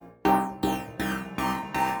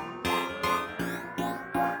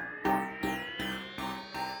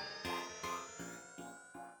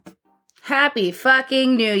Happy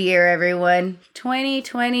fucking New Year, everyone.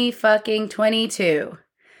 2020 fucking 22.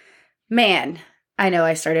 Man, I know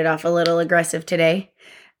I started off a little aggressive today.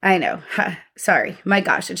 I know. Sorry. My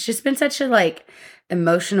gosh, it's just been such a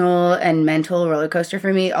emotional and mental roller coaster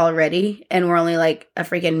for me already, and we're only a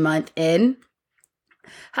freaking month in.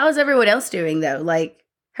 How's everyone else doing though?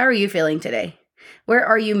 How are you feeling today? Where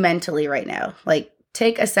are you mentally right now?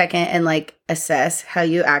 Take a second and assess how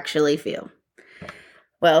you actually feel.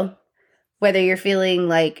 Well, whether you're feeling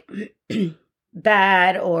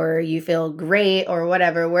bad or you feel great or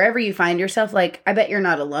whatever, wherever you find yourself, I bet you're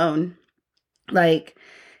not alone.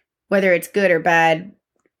 Whether it's good or bad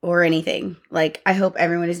or anything, I hope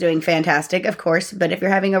everyone is doing fantastic, of course. But if you're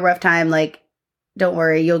having a rough time, don't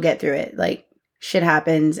worry, you'll get through it. Shit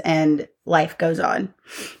happens and life goes on.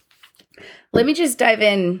 Let me just dive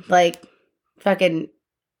in, fucking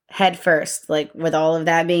head first, with all of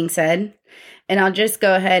that being said. And I'll just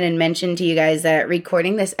go ahead and mention to you guys that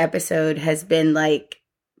recording this episode has been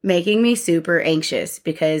making me super anxious,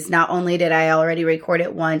 because not only did I already record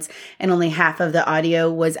it once and only half of the audio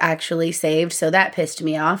was actually saved, so that pissed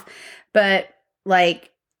me off, but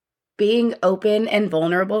being open and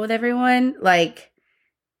vulnerable with everyone,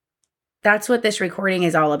 that's what this recording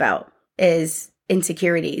is all about, is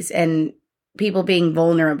insecurities and people being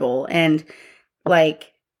vulnerable. And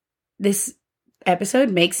this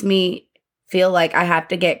episode makes me feel like I have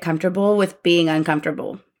to get comfortable with being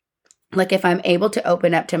uncomfortable. If I'm able to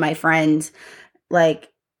open up to my friends,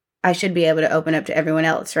 I should be able to open up to everyone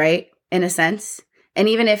else, right? In a sense. And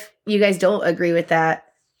even if you guys don't agree with that,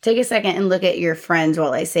 take a second and look at your friends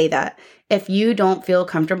while I say that. If you don't feel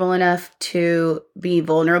comfortable enough to be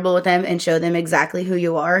vulnerable with them and show them exactly who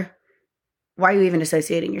you are, why are you even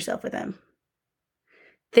associating yourself with them?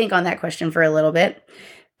 Think on that question for a little bit.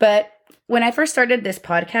 But when I first started this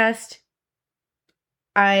podcast,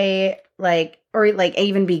 I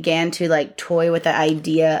even began to toy with the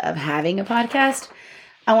idea of having a podcast.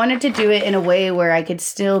 I wanted to do it in a way where I could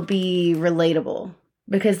still be relatable,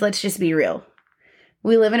 because let's just be real.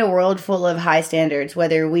 We live in a world full of high standards,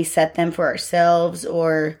 whether we set them for ourselves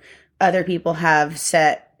or other people have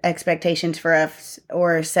set expectations for us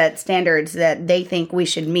or set standards that they think we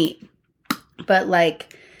should meet. But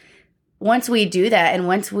once we do that, and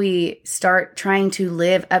once we start trying to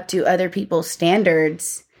live up to other people's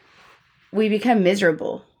standards, we become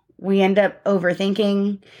miserable. We end up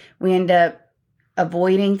overthinking. We end up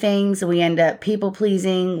avoiding things. We end up people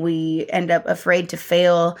pleasing. We end up afraid to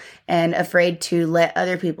fail and afraid to let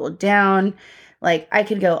other people down. I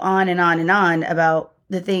could go on and on and on about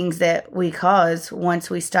the things that we cause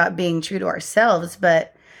once we stop being true to ourselves.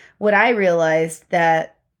 But what I realized,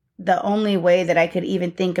 that the only way that I could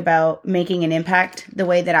even think about making an impact the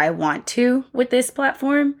way that I want to with this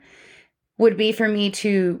platform would be for me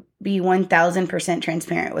to be 1000%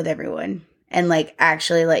 transparent with everyone and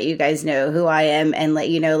actually let you guys know who I am, and let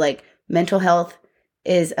you know mental health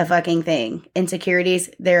is a fucking thing.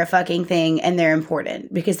 Insecurities, they're a fucking thing, and they're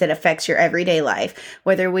important because it affects your everyday life.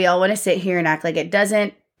 Whether we all want to sit here and act like it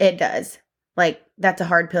doesn't, it does. That's a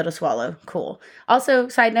hard pill to swallow. Cool. Also,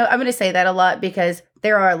 side note, I'm going to say that a lot because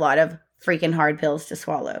there are a lot of freaking hard pills to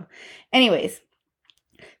swallow. Anyways,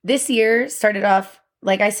 this year started off,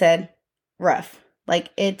 like I said, rough.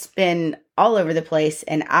 It's been all over the place,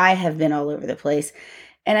 and I have been all over the place.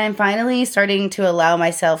 And I'm finally starting to allow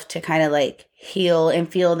myself to kind of heal and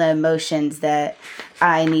feel the emotions that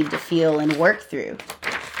I need to feel and work through.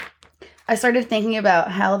 I started thinking about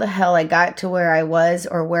how the hell I got to where I was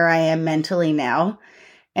or where I am mentally now.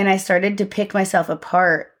 And I started to pick myself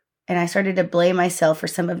apart, and I started to blame myself for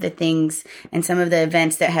some of the things and some of the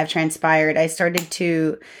events that have transpired. I started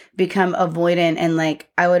to become avoidant, and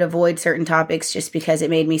I would avoid certain topics just because it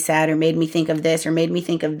made me sad or made me think of this or made me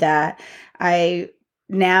think of that. I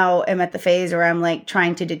now am at the phase where I'm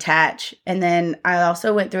trying to detach. And then I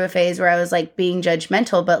also went through a phase where I was being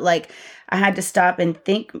judgmental, but I had to stop and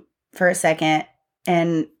think for a second.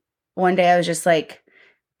 And one day I was just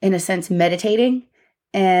in a sense, meditating,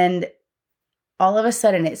 and all of a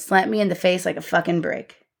sudden it slapped me in the face like a fucking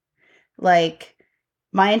brick.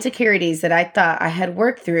 My insecurities that I thought I had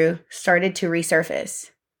worked through started to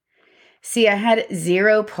resurface. See, I had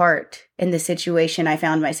zero part in the situation I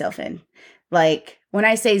found myself in. When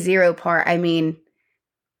I say zero part, I mean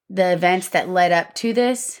the events that led up to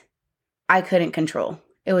this, I couldn't control.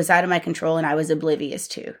 It was out of my control, and I was oblivious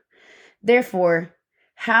to. Therefore,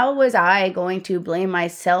 how was I going to blame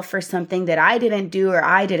myself for something that I didn't do or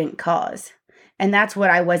I didn't cause? And that's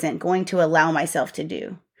what I wasn't going to allow myself to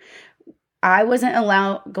do. I wasn't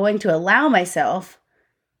going to allow myself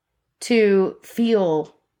to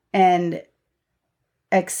feel and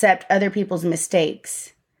accept other people's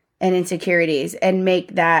mistakes and insecurities and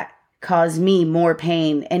make that cause me more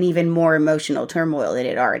pain and even more emotional turmoil than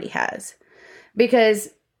it already has. Because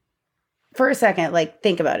for a second, like,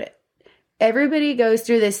 think about it. Everybody goes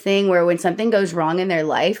through this thing where when something goes wrong in their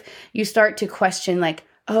life, you start to question, like,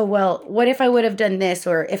 oh, well, what if I would have done this?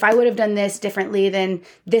 Or if I would have done this differently, then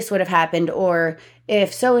this would have happened. Or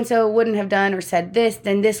if so-and-so wouldn't have done or said this,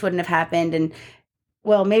 then this wouldn't have happened. And,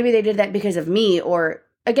 well, maybe they did that because of me. Or,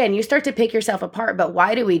 again, you start to pick yourself apart. But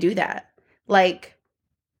why do we do that? Like,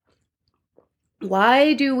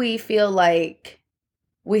 why do we feel like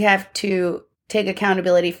we have to take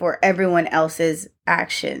accountability for everyone else's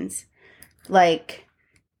actions? Like,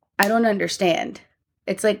 I don't understand.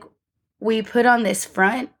 It's like we put on this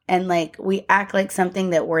front and like we act like something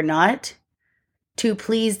that we're not to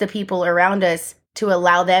please the people around us, to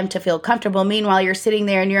allow them to feel comfortable. Meanwhile, you're sitting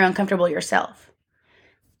there and you're uncomfortable yourself.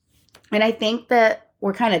 And I think that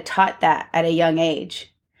we're kind of taught that at a young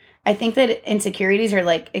age. I think that insecurities are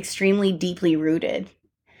like extremely deeply rooted.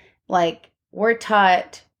 Like, we're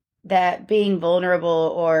taught that being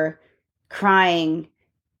vulnerable or crying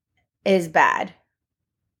is bad.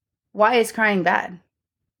 Why is crying bad?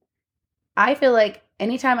 I feel like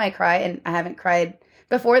anytime I cry, and I haven't cried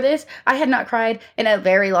before this, I had not cried in a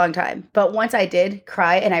very long time. But once I did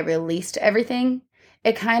cry and I released everything,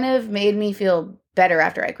 it kind of made me feel better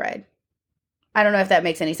after I cried. I don't know if that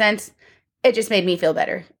makes any sense. It just made me feel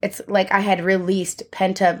better. It's like I had released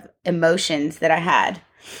pent-up emotions that I had.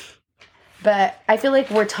 But I feel like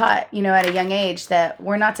we're taught, at a young age that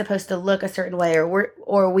we're not supposed to look a certain way,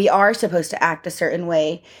 or we are supposed to act a certain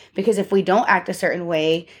way, because if we don't act a certain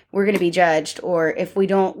way, we're going to be judged. Or if we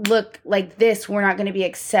don't look like this, we're not going to be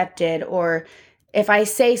accepted. Or if I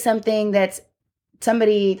say something that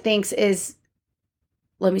somebody thinks is,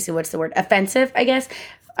 let me see, what's the word? Offensive, I guess.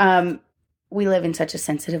 We live in such a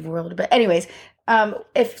sensitive world. But anyways,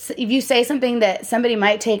 if you say something that somebody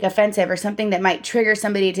might take offensive, or something that might trigger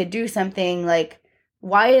somebody to do something, like,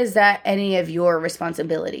 why is that any of your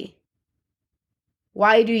responsibility?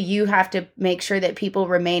 Why do you have to make sure that people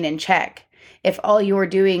remain in check if all you're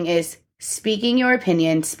doing is speaking your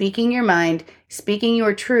opinion, speaking your mind, speaking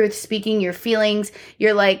your truth, speaking your feelings?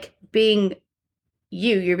 You're like being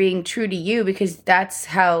you're being true to you because that's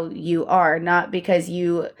how you are, not because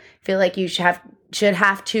you feel like you should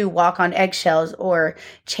have to walk on eggshells or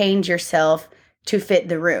change yourself to fit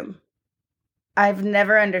the room. I've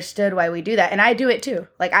never understood why we do that. And I do it too.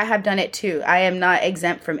 Like, I have done it too. I am not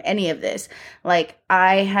exempt from any of this. Like,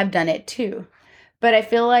 I have done it too. But I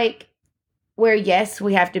feel like where, yes,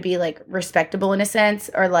 we have to be like respectable in a sense,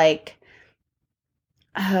 or like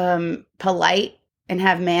polite and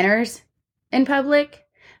have manners in public,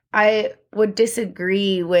 I would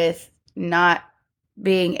disagree with not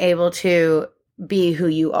being able to be who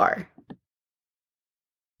you are.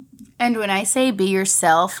 And when I say be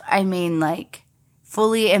yourself, I mean like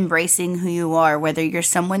fully embracing who you are, whether you're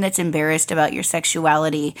someone that's embarrassed about your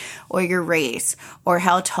sexuality or your race or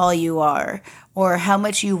how tall you are or how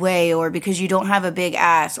much you weigh, or because you don't have a big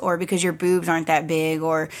ass, or because your boobs aren't that big,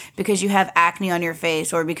 or because you have acne on your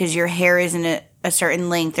face, or because your hair isn't a certain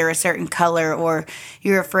length or a certain color, or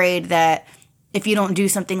you're afraid that if you don't do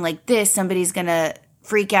something like this, somebody's going to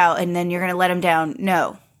freak out and then you're going to let them down.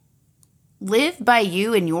 No. Live by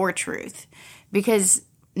you and your truth, because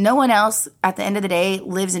no one else at the end of the day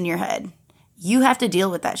lives in your head. You have to deal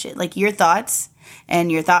with that shit. Like, your thoughts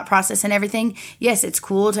and your thought process and everything. Yes, it's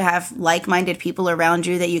cool to have like-minded people around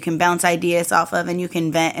you that you can bounce ideas off of and you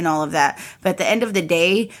can vent and all of that. But at the end of the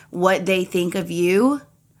day, what they think of you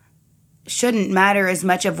shouldn't matter as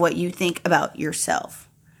much of what you think about yourself.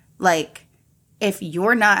 Like, if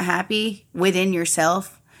you're not happy within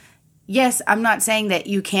yourself, yes, I'm not saying that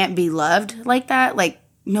you can't be loved like that. Like,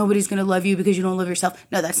 nobody's going to love you because you don't love yourself.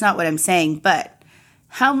 No, that's not what I'm saying. But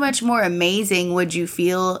how much more amazing would you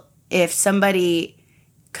feel if somebody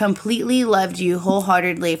completely loved you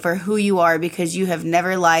wholeheartedly for who you are, because you have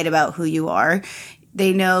never lied about who you are?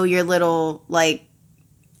 They know your little, like,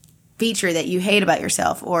 feature that you hate about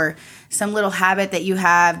yourself, or some little habit that you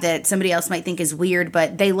have that somebody else might think is weird,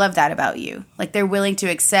 but they love that about you. Like, they're willing to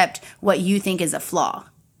accept what you think is a flaw.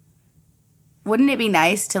 Wouldn't it be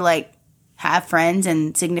nice to, like, have friends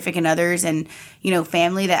and significant others and,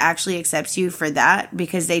 family that actually accepts you for that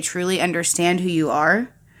because they truly understand who you are?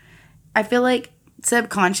 I feel like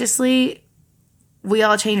subconsciously we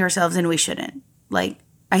all change ourselves and we shouldn't. Like,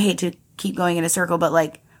 I hate to keep going in a circle, but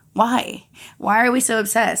like, why? Why are we so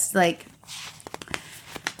obsessed? Like,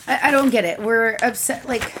 I don't get it. We're upset.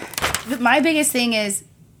 Like, my biggest thing is,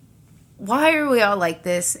 why are we all like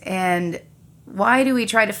this? And why do we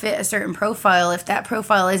try to fit a certain profile if that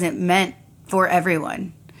profile isn't meant for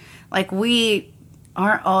everyone? Like, we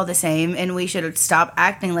aren't all the same, and we should stop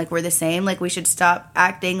acting like we're the same. Like, we should stop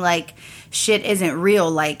acting like shit isn't real.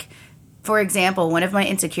 Like, for example, one of my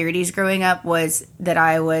insecurities growing up was that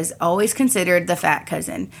I was always considered the fat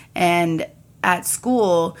cousin. And at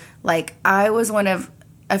school, like, I was one of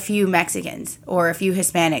a few Mexicans or a few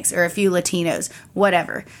Hispanics or a few Latinos,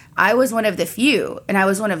 whatever. I was one of the few, and I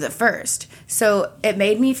was one of the first. So it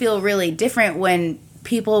made me feel really different when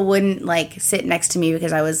people wouldn't like sit next to me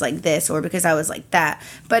because I was like this or because I was like that.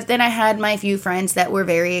 But then I had my few friends that were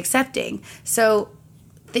very accepting. So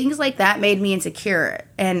things like that made me insecure.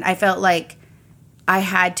 And I felt like I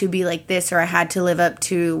had to be like this, or I had to live up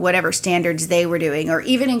to whatever standards they were doing. Or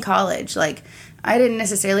even in college, like, I didn't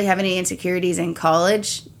necessarily have any insecurities in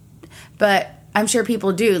college, but I'm sure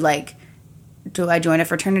people do. Like, do I join a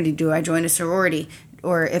fraternity? Do I join a sorority?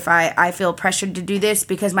 Or if I feel pressured to do this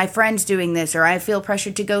because my friend's doing this, or I feel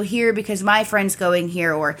pressured to go here because my friend's going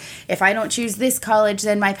here, or if I don't choose this college,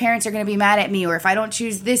 then my parents are going to be mad at me, or if I don't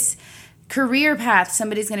choose this career path,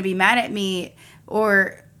 somebody's going to be mad at me,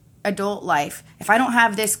 or adult life. If I don't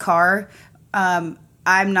have this car, I'm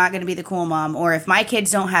not going to be the cool mom, or if my kids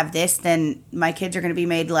don't have this, then my kids are going to be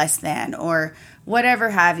made less than, or whatever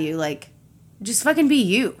have you. Like, just fucking be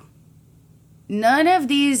you. None of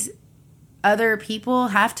these other people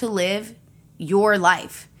have to live your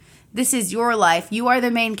life. This is your life. You are the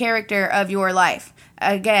main character of your life.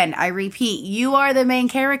 Again, I repeat, you are the main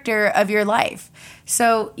character of your life.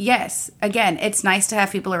 So yes, again, it's nice to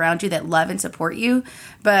have people around you that love and support you,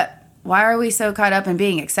 but why are we so caught up in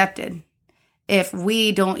being accepted if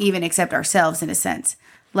we don't even accept ourselves in a sense?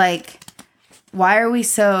 Like, why are we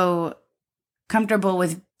so comfortable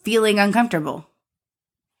with feeling uncomfortable?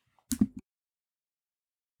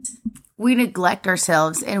 We neglect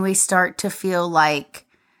ourselves and we start to feel like,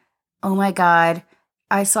 oh my God,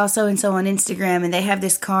 I saw so-and-so on Instagram and they have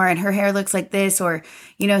this car and her hair looks like this, or,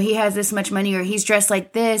 you know, he has this much money, or he's dressed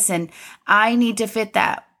like this, and I need to fit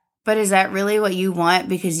that. But is that really what you want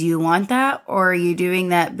because you want that? Or are you doing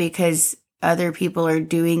that because other people are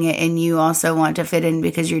doing it and you also want to fit in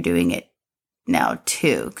because you're doing it now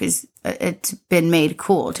too? Because it's been made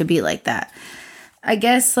cool to be like that. I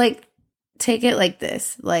guess, like, take it like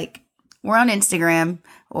this. Like, we're on Instagram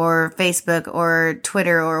or Facebook or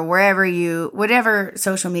Twitter or whatever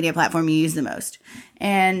social media platform you use the most.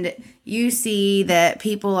 And you see that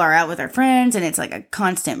people are out with their friends and it's like a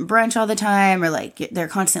constant brunch all the time, or like they're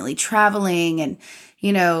constantly traveling. And,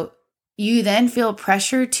 you know, you then feel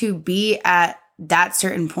pressure to be at that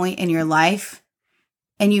certain point in your life,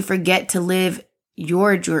 and you forget to live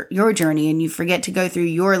your journey, and you forget to go through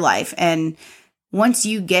your life. And once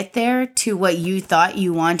you get there to what you thought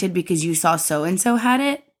you wanted because you saw so-and-so had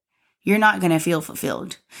it, you're not going to feel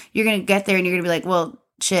fulfilled. You're going to get there and you're going to be like, well,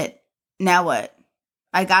 shit, now what?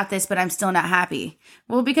 I got this, but I'm still not happy.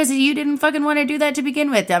 Well, because you didn't fucking want to do that to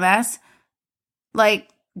begin with, dumbass. Like,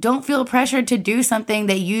 don't feel pressured to do something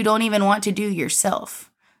that you don't even want to do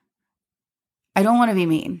yourself. I don't want to be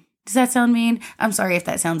mean. Does that sound mean? I'm sorry if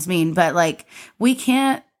that sounds mean, but like, we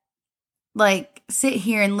can't like sit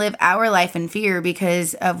here and live our life in fear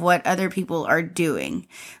because of what other people are doing.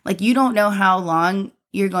 Like, you don't know how long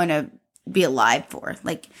you're going to be alive for.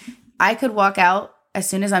 Like, I could walk out as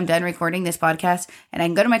soon as I'm done recording this podcast, and I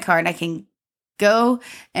can go to my car and I can go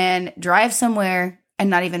and drive somewhere and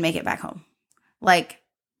not even make it back home. Like,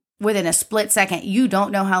 within a split second, you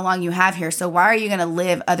don't know how long you have here. So why are you going to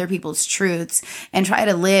live other people's truths and try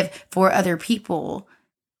to live for other people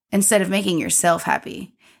instead of making yourself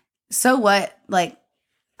happy? So what? Like,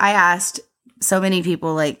 I asked so many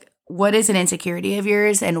people, like, what is an insecurity of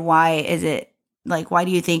yours, and why is it, like, why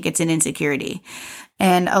do you think it's an insecurity?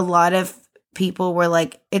 And a lot of people were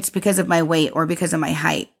like, it's because of my weight or because of my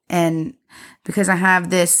height, and because I have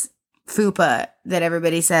this fupa that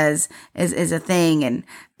everybody says is a thing, and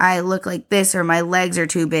I look like this, or my legs are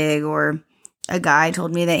too big, or a guy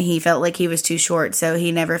told me that he felt like he was too short, so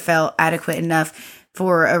he never felt adequate enough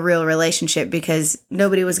for a real relationship because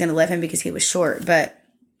nobody was going to love him because he was short. But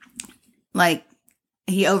like,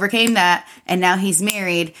 he overcame that, and now he's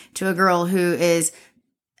married to a girl who is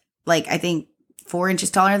like, I think 4 inches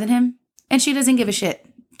taller than him, and she doesn't give a shit.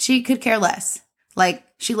 She could care less. Like,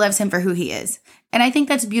 she loves him for who he is. And I think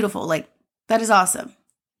that's beautiful. Like, that is awesome.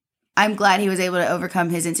 I'm glad he was able to overcome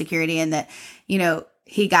his insecurity and that, you know,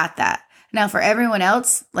 he got that. Now, for everyone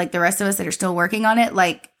else, like the rest of us that are still working on it,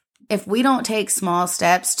 like, if we don't take small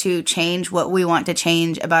steps to change what we want to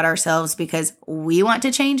change about ourselves because we want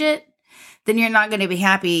to change it, then you're not going to be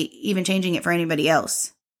happy even changing it for anybody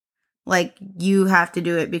else. Like, you have to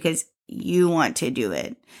do it because you want to do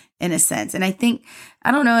it in a sense. And I think,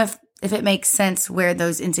 I don't know if it makes sense where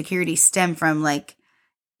those insecurities stem from. Like,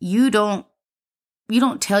 you don't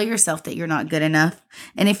tell yourself that you're not good enough.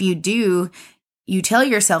 And if you do, you tell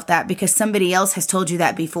yourself that because somebody else has told you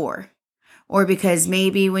that before. Or because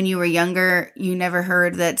maybe when you were younger, you never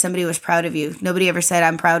heard that somebody was proud of you. Nobody ever said,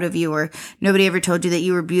 I'm proud of you, or nobody ever told you that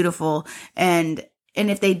you were beautiful. And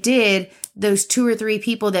if they did, those 2 or 3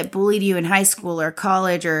 people that bullied you in high school or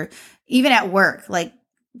college or even at work, like,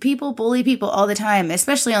 people bully people all the time,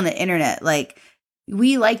 especially on the internet. Like,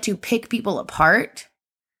 we like to pick people apart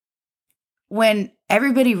when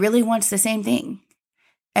everybody really wants the same thing.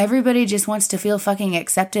 Everybody just wants to feel fucking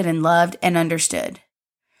accepted and loved and understood.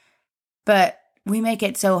 But we make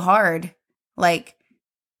it so hard. Like,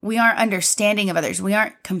 we aren't understanding of others. We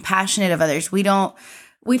aren't compassionate of others. We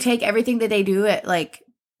take everything that they do at like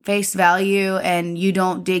face value, and you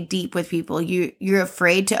don't dig deep with people. You're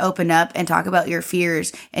afraid to open up and talk about your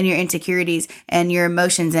fears and your insecurities and your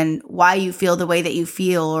emotions and why you feel the way that you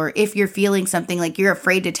feel, or if you're feeling something, like, you're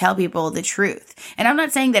afraid to tell people the truth. And I'm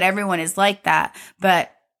not saying that everyone is like that,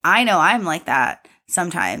 but I know I'm like that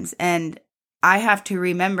sometimes. And I have to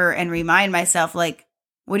remember and remind myself, like,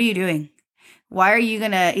 what are you doing? Why are you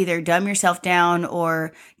going to either dumb yourself down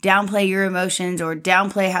or downplay your emotions or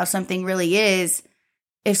downplay how something really is?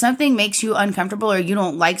 If something makes you uncomfortable, or you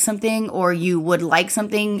don't like something, or you would like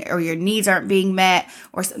something, or your needs aren't being met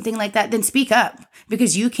or something like that, then speak up,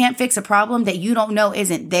 because you can't fix a problem that you don't know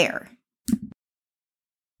isn't there.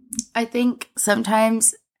 I think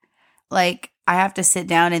sometimes, like, I have to sit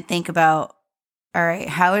down and think about, all right,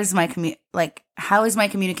 how is my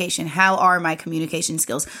communication? How are my communication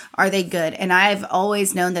skills? Are they good? And I've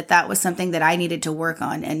always known that was something that I needed to work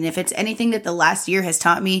on. And if it's anything that the last year has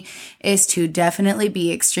taught me, is to definitely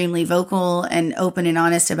be extremely vocal and open and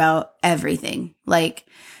honest about everything. Like,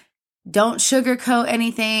 don't sugarcoat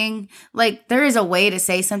anything. Like, there is a way to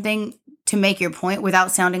say something to make your point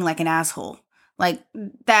without sounding like an asshole. Like,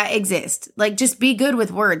 that exists. Like, just be good with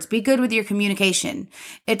words. Be good with your communication.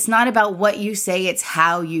 It's not about what you say, it's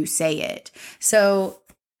how you say it. So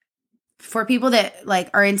for people that, like,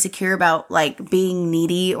 are insecure about, like, being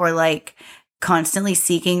needy or, like, constantly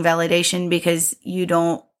seeking validation because you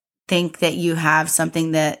don't think that you have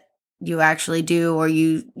something that you actually do, or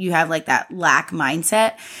you have, like, that lack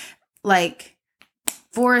mindset, like,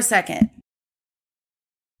 for a second,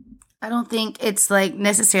 I don't think it's, like,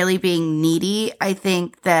 necessarily being needy. I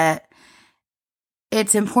think that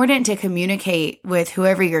it's important to communicate with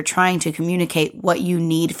whoever you're trying to communicate what you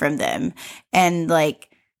need from them, and, like,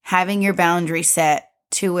 having your boundary set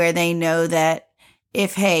to where they know that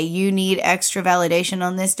if, hey, you need extra validation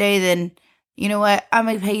on this day, then you know what? I'm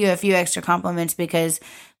going to pay you a few extra compliments, because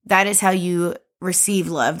that is how you receive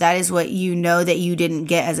love. That is what you know that you didn't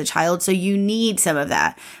get as a child. So you need some of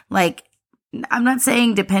that. Like, I'm not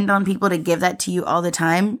saying depend on people to give that to you all the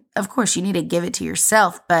time. Of course, you need to give it to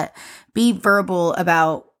yourself, but be verbal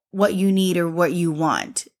about what you need or what you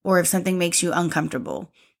want, or if something makes you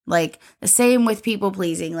uncomfortable. Like, the same with people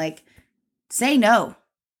pleasing. Like, say no.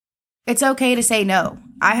 It's okay to say no.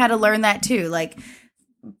 I had to learn that too. Like,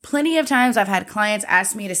 plenty of times I've had clients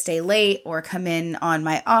ask me to stay late or come in on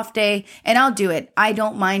my off day, and I'll do it. I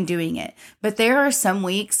don't mind doing it. But there are some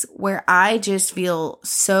weeks where I just feel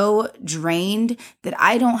so drained that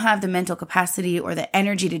I don't have the mental capacity or the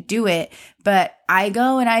energy to do it. But I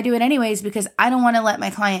go and I do it anyways, because I don't want to let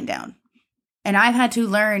my client down. And I've had to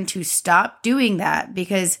learn to stop doing that,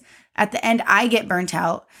 because at the end I get burnt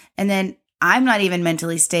out, and then I'm not even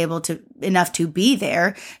mentally stable enough to be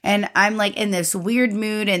there. And I'm, like, in this weird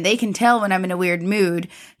mood, and they can tell when I'm in a weird mood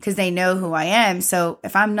because they know who I am. So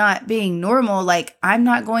if I'm not being normal, like, I'm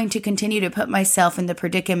not going to continue to put myself in the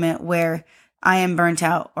predicament where I am burnt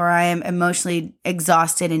out or I am emotionally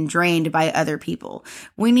exhausted and drained by other people.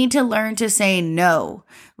 We need to learn to say no.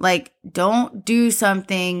 Like, don't do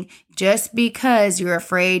something just because you're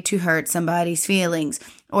afraid to hurt somebody's feelings.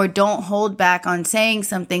 Or don't hold back on saying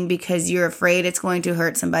something because you're afraid it's going to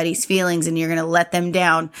hurt somebody's feelings and you're going to let them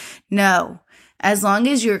down. No. As long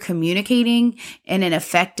as you're communicating in an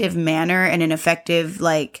effective manner and an effective,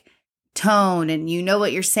 like, tone, and you know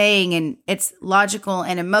what you're saying, and it's logical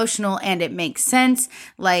and emotional and it makes sense,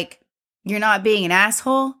 like, you're not being an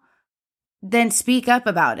asshole, then speak up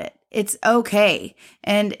about it. It's okay.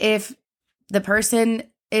 And if the person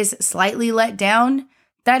is slightly let down,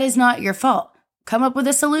 that is not your fault. Come up with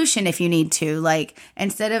a solution if you need to. Like,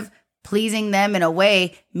 instead of pleasing them in a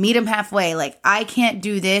way, meet them halfway. Like, I can't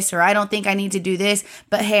do this, or I don't think I need to do this,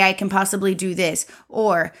 but hey, I can possibly do this.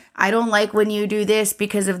 Or, I don't like when you do this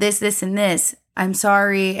because of this, this, and this. I'm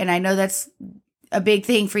sorry. And I know a big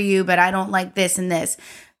thing for you, but I don't like this and this.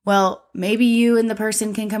 Well, maybe you and the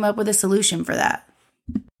person can come up with a solution for that.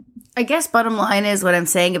 I guess bottom line is what I'm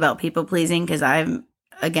saying about people pleasing, because I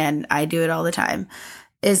do it all the time,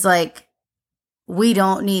 is like, we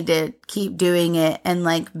don't need to keep doing it and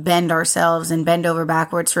like bend ourselves and bend over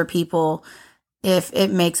backwards for people if it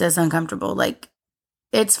makes us uncomfortable. Like,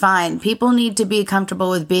 it's fine. People need to be comfortable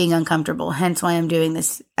with being uncomfortable. Hence why I'm doing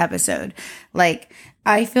this episode. Like,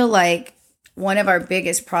 I feel like one of our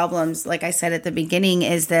biggest problems, like I said at the beginning,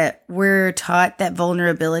 is that we're taught that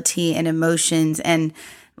vulnerability and emotions and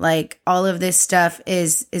like all of this stuff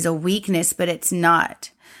is a weakness, but it's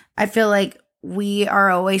not. I feel like we are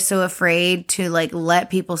always so afraid to like let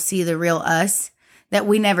people see the real us that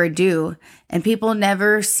we never do. And people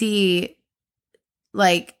never see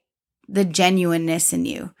like the genuineness in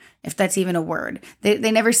you, if that's even a word.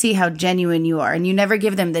 They never see how genuine you are, and you never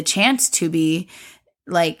give them the chance to be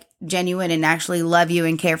like genuine and actually love you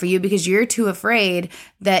and care for you, because you're too afraid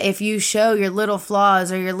that if you show your little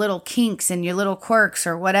flaws or your little kinks and your little quirks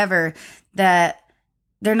or whatever, that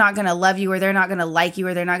they're not going to love you or they're not going to like you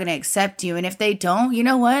or they're not going to accept you. And if they don't, you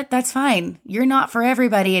know what? That's fine. You're not for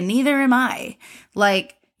everybody, and neither am I.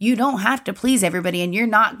 Like, you don't have to please everybody, and you're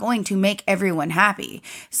not going to make everyone happy.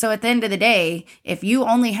 So at the end of the day, if you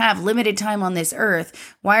only have limited time on this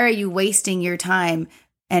earth, why are you wasting your time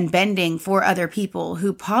and bending for other people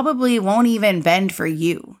who probably won't even bend for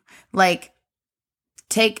you? Like,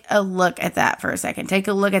 take a look at that for a second. Take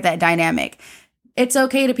a look at that dynamic. It's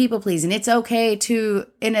okay to people please, and it's okay to,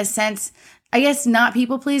 in a sense, I guess not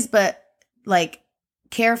people please, but like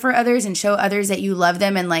care for others and show others that you love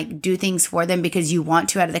them and like do things for them because you want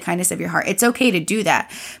to out of the kindness of your heart. It's okay to do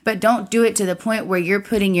that, but don't do it to the point where you're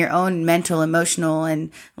putting your own mental, emotional,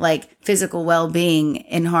 and like physical well-being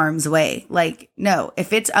in harm's way. Like, no,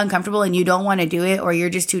 if it's uncomfortable and you don't want to do it, or you're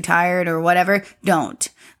just too tired or whatever, don't.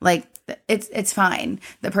 Like, it's fine.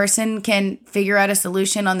 The person can figure out a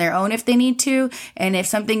solution on their own if they need to. And if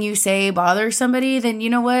something you say bothers somebody, then you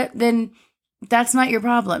know what? Then that's not your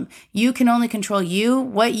problem. You can only control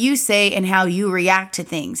what you say, and how you react to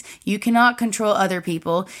things. You cannot control other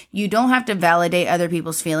people. You don't have to validate other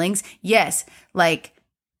people's feelings. Yes, like,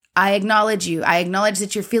 I acknowledge you. I acknowledge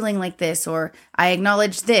that you're feeling like this, or I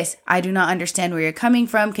acknowledge this. I do not understand where you're coming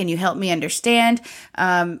from. Can you help me understand?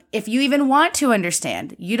 If you even want to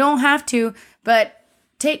understand, you don't have to, but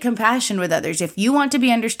take compassion with others. If you want to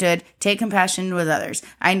be understood, take compassion with others.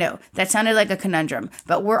 I know that sounded like a conundrum,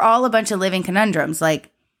 but we're all a bunch of living conundrums.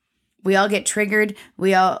 Like, we all get triggered.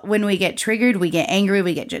 When we get triggered, we get angry,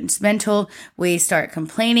 we get judgmental, we start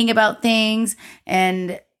complaining about things,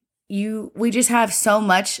 and we just have so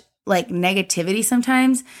much like negativity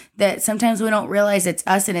sometimes that sometimes we don't realize it's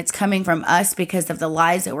us, and it's coming from us because of the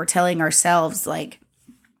lies that we're telling ourselves. Like,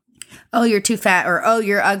 oh, you're too fat, or oh,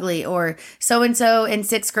 you're ugly, or so-and-so in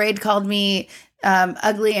 6th grade called me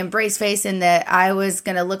ugly and brace face, and that I was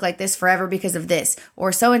going to look like this forever because of this.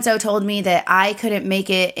 Or so-and-so told me that I couldn't make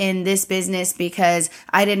it in this business because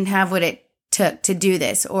I didn't have what it took to do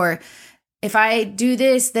this. Or if I do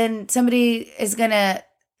this, then somebody is going to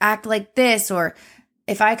act like this. Or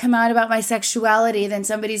if I come out about my sexuality, then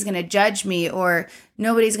somebody's going to judge me, or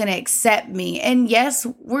nobody's going to accept me. And yes,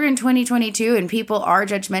 we're in 2022 and people are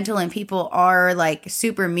judgmental and people are like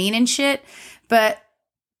super mean and shit. But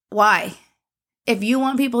why? If you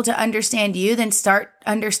want people to understand you, then start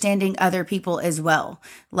understanding other people as well.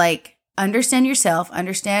 Like, understand yourself,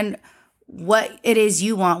 understand what it is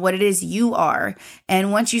you want, what it is you are.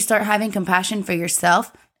 And once you start having compassion for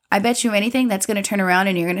yourself, I bet you anything that's going to turn around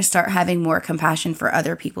and you're going to start having more compassion for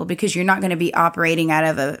other people, because you're not going to be operating out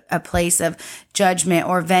of a place of judgment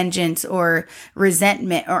or vengeance or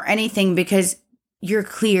resentment or anything, because you're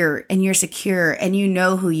clear and you're secure and you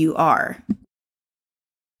know who you are.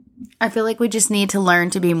 I feel like we just need to learn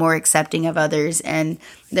to be more accepting of others and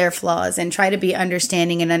their flaws, and try to be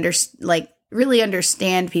understanding and really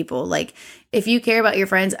understand people. Like, if you care about your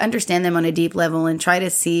friends, understand them on a deep level and try to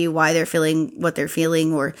see why they're feeling what they're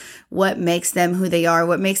feeling, or what makes them who they are,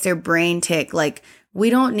 what makes their brain tick. Like, we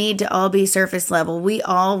don't need to all be surface level. We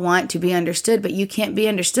all want to be understood, but you can't be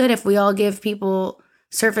understood if we all give people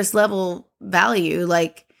surface level value.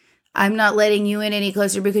 Like, I'm not letting you in any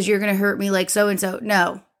closer because you're going to hurt me like so-and-so.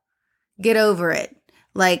 No, get over it.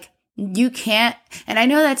 Like, you can't, and I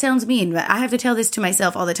know that sounds mean, but I have to tell this to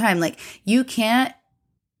myself all the time. Like, you can't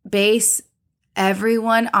base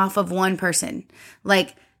everyone off of one person.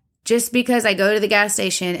 Like, just because I go to the gas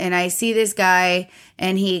station and I see this guy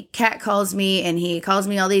and he catcalls me and he calls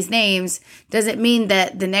me all these names, doesn't mean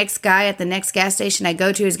that the next guy at the next gas station I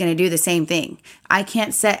go to is going to do the same thing. I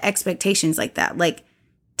can't set expectations like that. Like,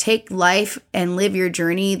 take life and live your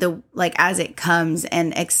journey as it comes,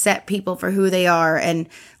 and accept people for who they are, and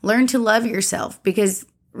learn to love yourself, because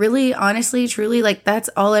really, honestly, truly, like, that's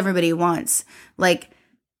all everybody wants. Like,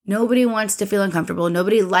 nobody wants to feel uncomfortable.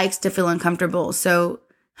 Nobody likes to feel uncomfortable. So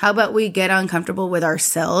how about we get uncomfortable with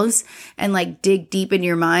ourselves and like dig deep in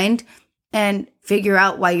your mind and figure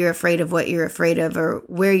out why you're afraid of what you're afraid of, or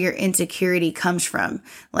where your insecurity comes from.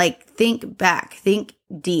 Like, think back, think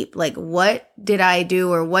deep. Like, what did I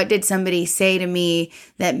do, or what did somebody say to me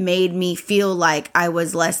that made me feel like I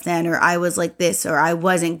was less than, or I was like this, or I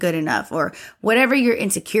wasn't good enough, or whatever your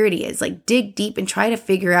insecurity is. Like, dig deep and try to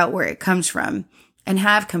figure out where it comes from, and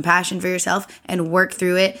have compassion for yourself and work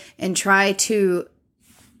through it, and try to,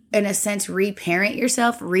 in a sense, reparent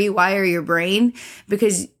yourself, rewire your brain,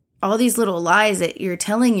 because all these little lies that you're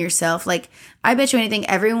telling yourself, like, I bet you anything,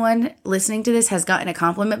 everyone listening to this has gotten a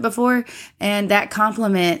compliment before, and that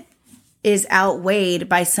compliment is outweighed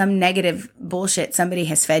by some negative bullshit somebody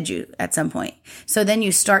has fed you at some point. So then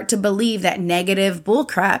you start to believe that negative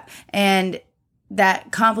bullcrap, and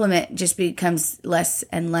that compliment just becomes less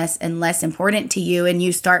and less and less important to you, and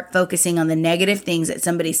you start focusing on the negative things that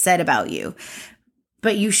somebody said about you.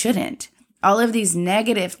 But you shouldn't. All of these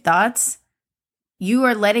negative thoughts, you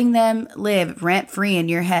are letting them live rent-free in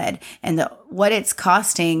your head. And what it's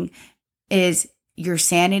costing is your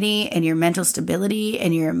sanity and your mental stability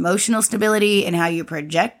and your emotional stability and how you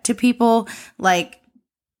project to people. Like,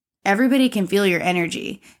 everybody can feel your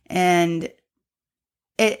energy. And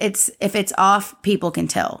if it's off, people can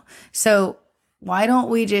tell. So why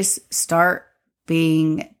don't we just start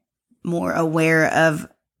being more aware of,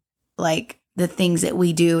 like, the things that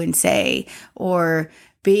we do and say, or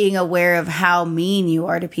being aware of how mean you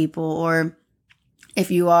are to people, or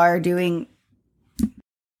if you are doing,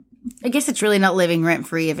 I guess it's really not living rent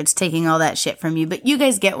free if it's taking all that shit from you, but you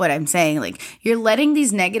guys get what I'm saying. Like, you're letting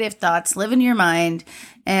these negative thoughts live in your mind,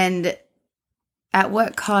 and at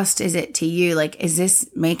what cost is it to you? Like, is this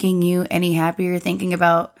making you any happier thinking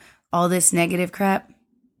about all this negative crap?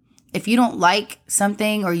 If you don't like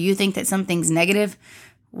something, or you think that something's negative,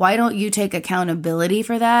 why don't you take accountability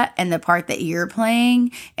for that and the part that you're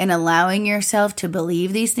playing, and allowing yourself to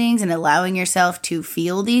believe these things, and allowing yourself to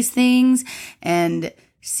feel these things and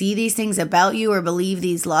see these things about you, or believe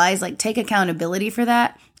these lies? Like, take accountability for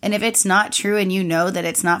that. And if it's not true, and you know that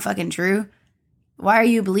it's not fucking true, why are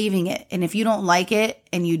you believing it? And if you don't like it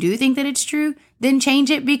and you do think that it's true, then change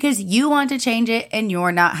it, because you want to change it and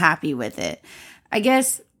you're not happy with it. I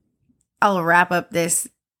guess I'll wrap up this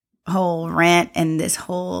whole rant and this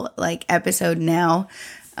whole episode now.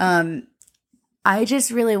 I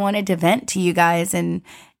just really wanted to vent to you guys and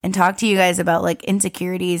talk to you guys about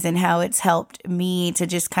insecurities, and how it's helped me to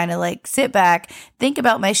just kind of sit back, think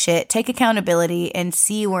about my shit, take accountability, and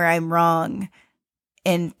see where I'm wrong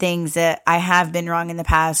in things that I have been wrong in the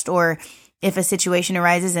past. Or if a situation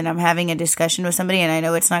arises and I'm having a discussion with somebody and I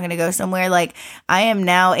know it's not going to go somewhere, I am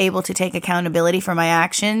now able to take accountability for my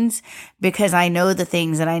actions, because I know the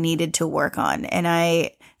things that I needed to work on. And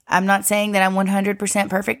I'm not saying that I'm 100%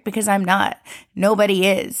 perfect, because I'm not. Nobody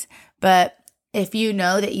is. But if you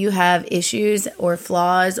know that you have issues or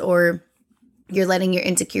flaws, or you're letting your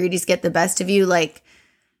insecurities get the best of you,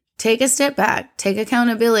 take a step back, take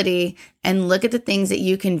accountability, and look at the things that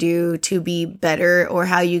you can do to be better, or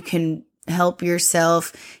how you can help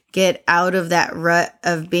yourself get out of that rut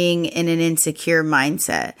of being in an insecure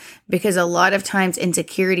mindset. Because a lot of times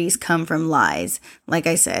insecurities come from lies. Like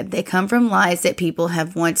I said, they come from lies that people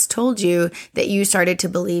have once told you that you started to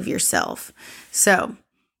believe yourself. So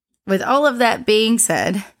with all of that being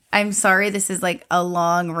said, I'm sorry this is a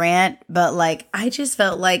long rant, but I just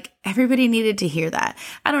felt like everybody needed to hear that.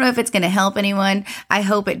 I don't know if it's going to help anyone. I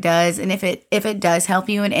hope it does. And if it does help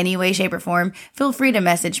you in any way, shape, or form, feel free to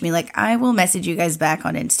message me. I will message you guys back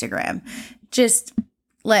on Instagram. Just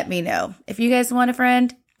let me know. If you guys want a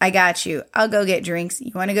friend, I got you. I'll go get drinks.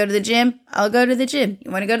 You want to go to the gym? I'll go to the gym.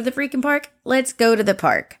 You want to go to the freaking park? Let's go to the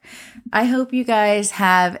park. I hope you guys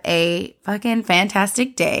have a fucking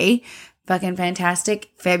fantastic day. Fucking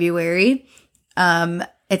fantastic February.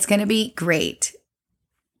 It's going to be great.